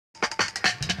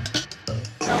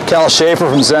Cal Schafer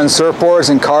from Zen Surfboards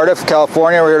in Cardiff,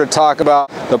 California. We're here to talk about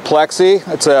the Plexi.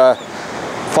 It's a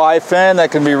 5-fin that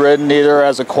can be ridden either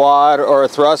as a quad or a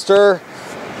thruster.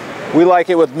 We like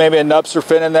it with maybe a nupster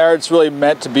fin in there. It's really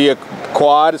meant to be a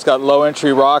quad. It's got low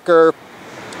entry rocker,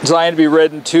 designed to be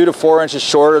ridden 2 to 4 inches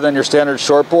shorter than your standard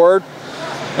shortboard.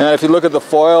 And if you look at the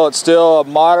foil, it's still a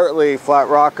moderately flat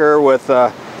rocker with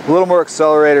a little more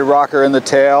accelerated rocker in the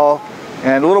tail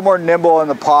and a little more nimble in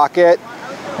the pocket,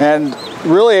 and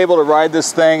really able to ride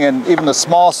this thing in even the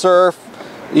small surf,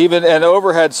 even an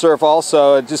overhead surf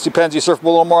also. It just depends. You surf a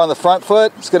little more on the front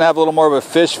foot, it's going to have a little more of a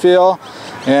fish feel.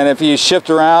 And if you shift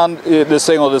around, this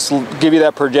thing will just give you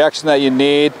that projection that you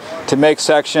need to make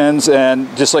sections, and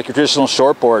just like your traditional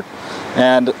shortboard.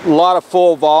 And a lot of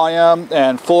full volume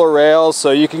and fuller rails, so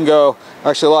you can go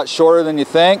actually a lot shorter than you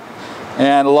think.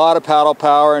 And a lot of paddle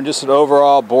power, and just an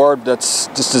overall board that's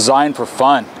just designed for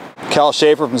fun. Cal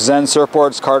Schafer from Zen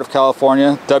Surfboards, Cardiff,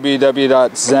 California.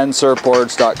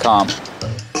 www.zensurfboards.com.